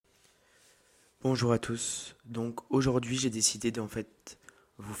Bonjour à tous. Donc aujourd'hui j'ai décidé de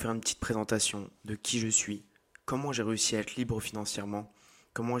vous faire une petite présentation de qui je suis, comment j'ai réussi à être libre financièrement,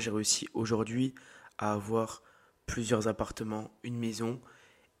 comment j'ai réussi aujourd'hui à avoir plusieurs appartements, une maison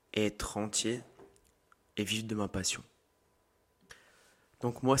et être rentier et vivre de ma passion.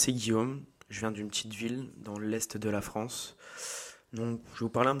 Donc moi c'est Guillaume, je viens d'une petite ville dans l'est de la France. Donc je vais vous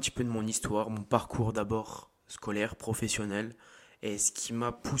parler un petit peu de mon histoire, mon parcours d'abord scolaire, professionnel, et ce qui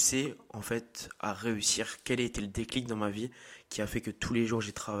m'a poussé en fait à réussir. Quel a été le déclic dans ma vie qui a fait que tous les jours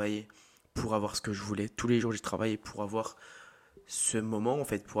j'ai travaillé pour avoir ce que je voulais. Tous les jours j'ai travaillé pour avoir ce moment en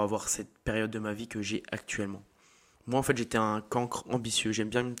fait, pour avoir cette période de ma vie que j'ai actuellement. Moi en fait j'étais un cancre ambitieux. J'aime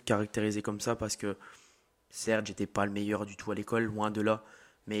bien me caractériser comme ça parce que certes j'étais pas le meilleur du tout à l'école, loin de là,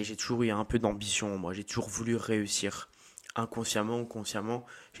 mais j'ai toujours eu un peu d'ambition. Moi j'ai toujours voulu réussir inconsciemment ou consciemment,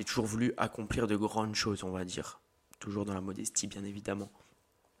 j'ai toujours voulu accomplir de grandes choses, on va dire. Toujours dans la modestie, bien évidemment.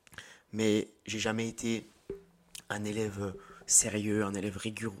 Mais j'ai jamais été un élève sérieux, un élève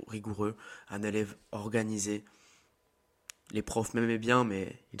rigoureux, un élève organisé. Les profs m'aimaient bien,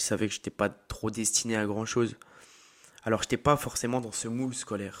 mais ils savaient que je n'étais pas trop destiné à grand chose. Alors, je n'étais pas forcément dans ce moule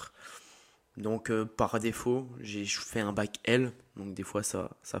scolaire. Donc, par défaut, j'ai fait un bac L. Donc, des fois, ça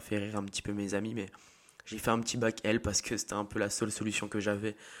fait rire un petit peu mes amis, mais j'ai fait un petit bac L parce que c'était un peu la seule solution que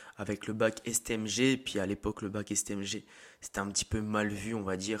j'avais avec le bac STMG. Et puis à l'époque, le bac STMG, c'était un petit peu mal vu, on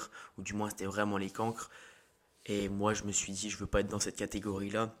va dire, ou du moins c'était vraiment les cancres. Et moi, je me suis dit, je veux pas être dans cette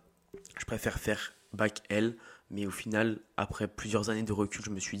catégorie-là. Je préfère faire bac L. Mais au final, après plusieurs années de recul,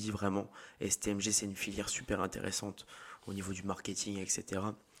 je me suis dit vraiment, STMG, c'est une filière super intéressante au niveau du marketing, etc.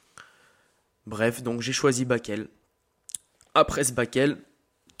 Bref, donc j'ai choisi bac L. Après ce bac L,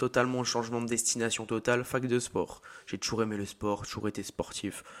 totalement changement de destination totale, fac de sport. J'ai toujours aimé le sport, toujours été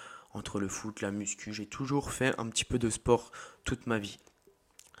sportif. Entre le foot, la muscu, j'ai toujours fait un petit peu de sport toute ma vie.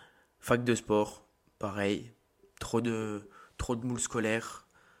 Fac de sport, pareil, trop de, trop de moules scolaires,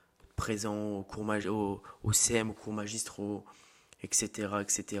 présent au CM, au cours magistraux, etc.,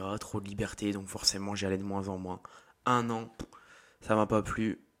 etc. Trop de liberté, donc forcément j'y allais de moins en moins. Un an, ça m'a pas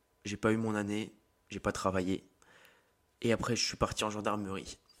plu, j'ai pas eu mon année, j'ai pas travaillé. Et après, je suis parti en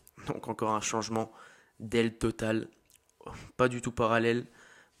gendarmerie. Donc encore un changement d'aile totale, pas du tout parallèle,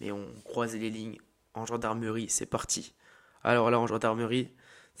 mais on croise les lignes. En gendarmerie, c'est parti. Alors là, en gendarmerie,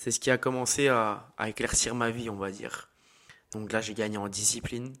 c'est ce qui a commencé à éclaircir ma vie, on va dire. Donc là, j'ai gagné en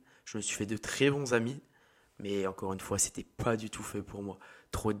discipline. Je me suis fait de très bons amis, mais encore une fois, c'était pas du tout fait pour moi.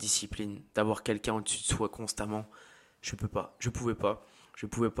 Trop de discipline, d'avoir quelqu'un au-dessus de soi constamment, je peux pas, je pouvais pas. Je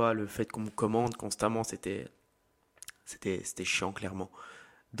pouvais pas, le fait qu'on me commande constamment, c'était chiant clairement.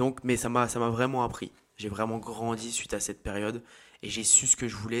 Donc, mais ça m'a vraiment appris. J'ai vraiment grandi suite à cette période et j'ai su ce que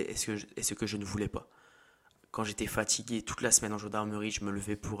je voulais et ce que je ne voulais pas. Quand j'étais fatigué toute la semaine en gendarmerie, je me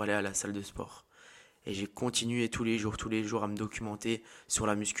levais pour aller à la salle de sport. Et j'ai continué tous les jours à me documenter sur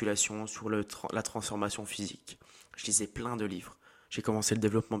la musculation, sur la transformation physique. Je lisais plein de livres. J'ai commencé le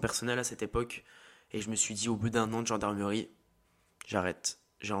développement personnel à cette époque et je me suis dit au bout d'un an de gendarmerie, j'arrête,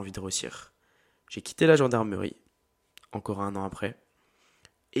 j'ai envie de réussir. J'ai quitté la gendarmerie, encore un an après,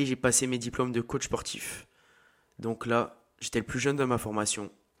 et j'ai passé mes diplômes de coach sportif. Donc là, j'étais le plus jeune de ma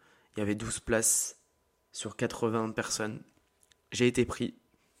formation. Il y avait 12 places sur 80 personnes. J'ai été pris,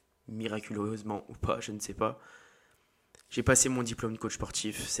 miraculeusement ou pas, je ne sais pas. J'ai passé mon diplôme de coach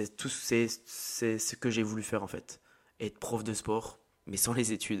sportif. C'est ce que j'ai voulu faire en fait. Être prof de sport, mais sans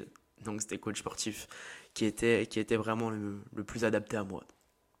les études. Donc c'était coach sportif qui était vraiment le plus adapté à moi.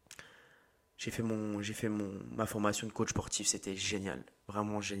 Ma formation de coach sportif, c'était génial,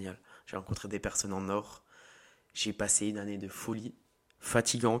 vraiment génial. J'ai rencontré des personnes en or. J'ai passé une année de folie,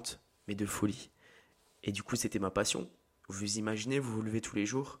 fatigante, mais de folie. Et du coup, c'était ma passion. Vous imaginez, vous vous levez tous les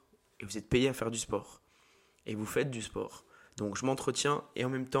jours et vous êtes payé à faire du sport. Et vous faites du sport. Donc je m'entretiens et en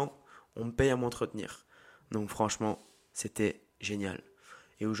même temps, on me paye à m'entretenir. Donc franchement, c'était génial.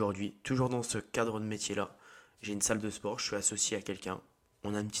 Et aujourd'hui, toujours dans ce cadre de métier-là, j'ai une salle de sport, je suis associé à quelqu'un.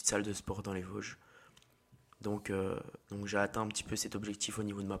 On a une petite salle de sport dans les Vosges. Donc, euh, donc j'ai atteint un petit peu cet objectif au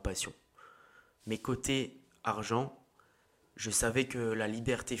niveau de ma passion. Mais côté argent, je savais que la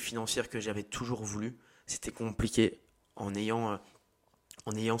liberté financière que j'avais toujours voulu, c'était compliqué en ayant, euh,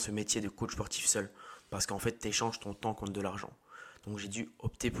 en ayant ce métier de coach sportif seul. Parce qu'en fait, tu échanges ton temps contre de l'argent. Donc j'ai dû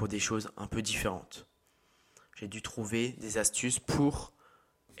opter pour des choses un peu différentes. J'ai dû trouver des astuces pour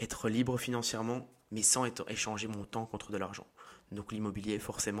être libre financièrement, mais sans échanger mon temps contre de l'argent. Donc l'immobilier est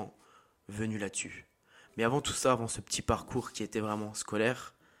forcément venu là-dessus. Mais avant tout ça, avant ce petit parcours qui était vraiment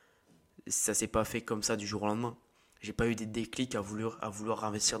scolaire, ça s'est pas fait comme ça du jour au lendemain. J'ai pas eu des déclics à vouloir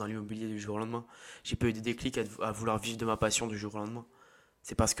investir dans l'immobilier du jour au lendemain. J'ai pas eu des déclics à vouloir vivre de ma passion du jour au lendemain.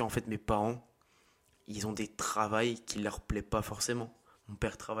 C'est parce qu'en fait mes parents ils ont des travails qui ne leur plaisent pas forcément. Mon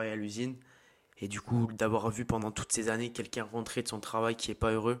père travaille à l'usine et du coup, d'avoir vu pendant toutes ces années quelqu'un rentrer de son travail qui n'est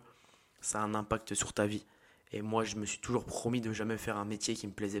pas heureux, ça a un impact sur ta vie. Et moi, je me suis toujours promis de jamais faire un métier qui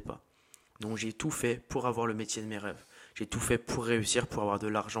ne me plaisait pas. Donc j'ai tout fait pour avoir le métier de mes rêves. J'ai tout fait pour réussir, pour avoir de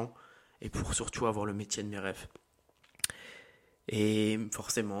l'argent et pour surtout avoir le métier de mes rêves. Et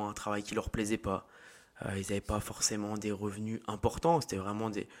forcément, un travail qui leur plaisait pas. Ils n'avaient pas forcément des revenus importants, c'était vraiment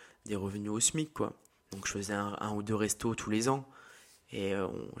des revenus au SMIC, quoi. Donc je faisais un ou deux restos tous les ans et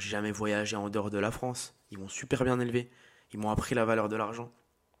j'ai jamais voyagé en dehors de la France. Ils m'ont super bien élevé, ils m'ont appris la valeur de l'argent.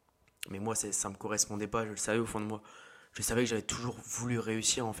 Mais moi, ça me correspondait pas, je le savais au fond de moi. Je savais que j'avais toujours voulu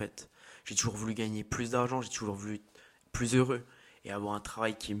réussir en fait. J'ai toujours voulu gagner plus d'argent, j'ai toujours voulu être plus heureux et avoir un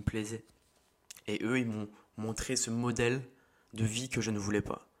travail qui me plaisait. Et eux, ils m'ont montré ce modèle de vie que je ne voulais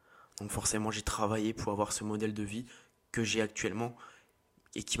pas. Donc forcément, j'ai travaillé pour avoir ce modèle de vie que j'ai actuellement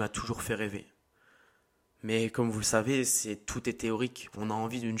et qui m'a toujours fait rêver. Mais comme vous le savez, tout est théorique. On a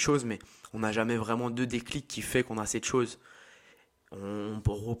envie d'une chose, mais on n'a jamais vraiment de déclic qui fait qu'on a cette chose. On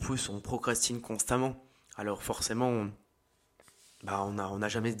repousse, on procrastine constamment. Alors forcément, on n'a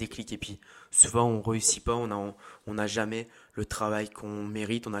jamais ce déclic. Et puis souvent, on ne réussit pas, on n'a jamais le travail qu'on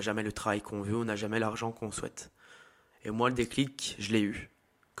mérite, on n'a jamais le travail qu'on veut, on n'a jamais l'argent qu'on souhaite. Et moi, le déclic, je l'ai eu.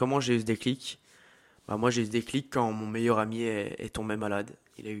 Comment j'ai eu ce déclic? Moi, j'ai eu ce déclic quand mon meilleur ami est tombé malade.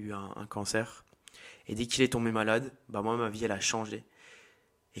 Il a eu un cancer. Et dès qu'il est tombé malade, moi, ma vie, elle a changé.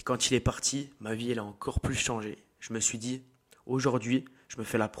 Et quand il est parti, ma vie, elle a encore plus changé. Je me suis dit, aujourd'hui, je me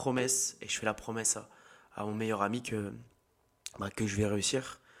fais la promesse, et je fais la promesse à mon meilleur ami que je vais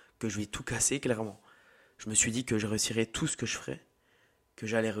réussir, que je vais tout casser, clairement. Je me suis dit que je réussirais tout ce que je ferais, que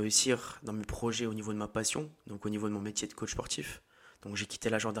j'allais réussir dans mes projets au niveau de ma passion, donc au niveau de mon métier de coach sportif. Donc j'ai quitté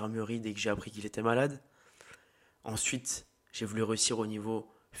la gendarmerie dès que j'ai appris qu'il était malade. Ensuite, j'ai voulu réussir au niveau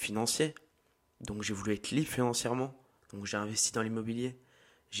financier. Donc j'ai voulu être libre financièrement. Donc j'ai investi dans l'immobilier.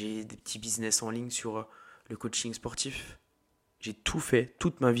 J'ai des petits business en ligne sur le coaching sportif. J'ai tout fait.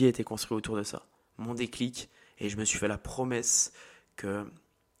 Toute ma vie a été construite autour de ça. Mon déclic. Et je me suis fait la promesse que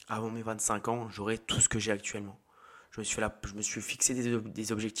avant mes 25 ans, j'aurai tout ce que j'ai actuellement. Je me suis fixé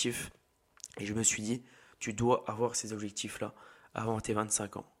des objectifs. Et je me suis dit, tu dois avoir ces objectifs-là avant tes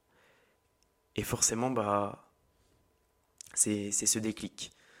 25 ans. Et forcément, c'est ce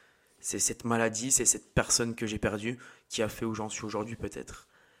déclic. C'est cette maladie, c'est cette personne que j'ai perdue qui a fait où j'en suis aujourd'hui peut-être.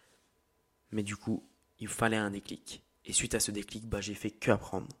 Mais du coup, il fallait un déclic. Et suite à ce déclic, j'ai fait que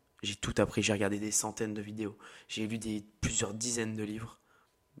apprendre. J'ai tout appris, j'ai regardé des centaines de vidéos. J'ai lu plusieurs dizaines de livres,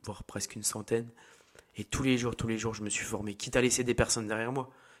 voire presque une centaine. Et tous les jours, je me suis formé. Quitte à laisser des personnes derrière moi,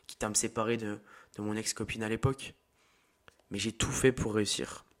 quitte à me séparer de mon ex-copine à l'époque. Mais j'ai tout fait pour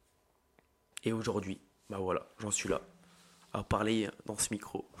réussir. Et aujourd'hui, voilà, j'en suis là, à parler dans ce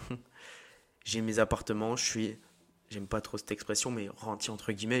micro. J'ai mes appartements, j'aime pas trop cette expression, mais rentier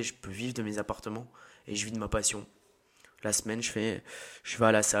entre guillemets, je peux vivre de mes appartements et je vis de ma passion. La semaine, je vais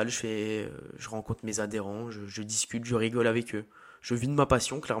à la salle, je rencontre mes adhérents, je discute, je rigole avec eux. Je vis de ma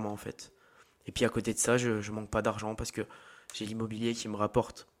passion, clairement, en fait. Et puis à côté de ça, je manque pas d'argent parce que j'ai l'immobilier qui me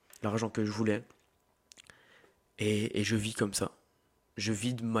rapporte l'argent que je voulais. Et je vis comme ça. Je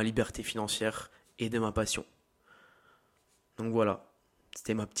vis de ma liberté financière et de ma passion. Donc voilà,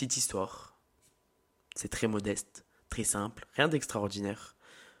 c'était ma petite histoire. C'est très modeste, très simple, rien d'extraordinaire.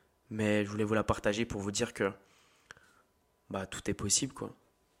 Mais je voulais vous la partager pour vous dire que tout est possible, quoi.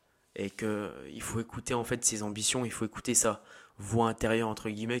 Et qu'il faut écouter en fait ses ambitions, il faut écouter sa voix intérieure entre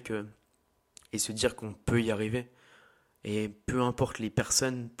guillemets et se dire qu'on peut y arriver. Et peu importe les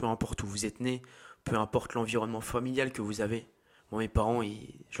personnes, peu importe où vous êtes né, peu importe l'environnement familial que vous avez. Moi, mes parents,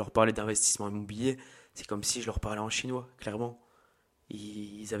 je leur parlais d'investissement immobilier, c'est comme si je leur parlais en chinois, clairement.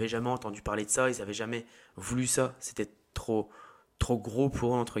 Ils n'avaient jamais entendu parler de ça, ils n'avaient jamais voulu ça. C'était trop gros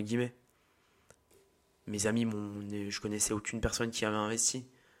pour eux, entre guillemets. Mes amis, je connaissais aucune personne qui avait investi.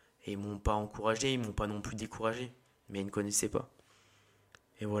 Et ils m'ont pas encouragé, ils m'ont pas non plus découragé. Mais ils ne connaissaient pas.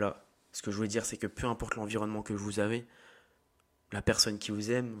 Et voilà. Ce que je voulais dire, c'est que peu importe l'environnement que vous avez, la personne qui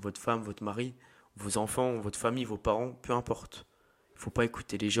vous aime, votre femme, votre mari, vos enfants, votre famille, vos parents, peu importe. Il ne faut pas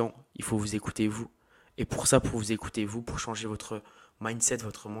écouter les gens, il faut vous écouter vous. Et pour vous écouter vous, pour changer votre mindset,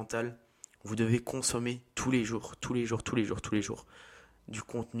 votre mental, vous devez consommer tous les jours, du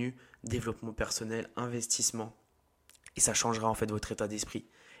contenu, développement personnel, investissement. Et ça changera en fait votre état d'esprit.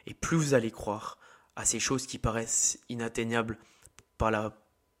 Et plus vous allez croire à ces choses qui paraissent inatteignables par la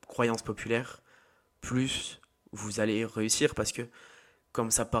croyance populaire, plus vous allez réussir parce que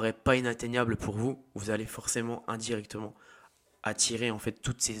comme ça paraît pas inatteignable pour vous, vous allez forcément indirectement attirer en fait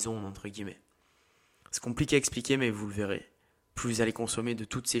toutes ces ondes entre guillemets. C'est compliqué à expliquer mais vous le verrez. Plus vous allez consommer de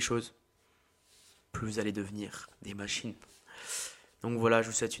toutes ces choses, plus vous allez devenir des machines. Donc voilà, je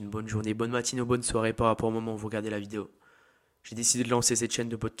vous souhaite une bonne journée, bonne matinée ou bonne soirée par rapport au moment où vous regardez la vidéo. J'ai décidé de lancer cette chaîne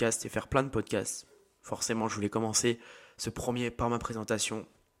de podcast et faire plein de podcasts. Forcément, je voulais commencer ce premier par ma présentation.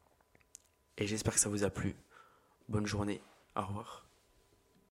 Et j'espère que ça vous a plu. Bonne journée. Au revoir.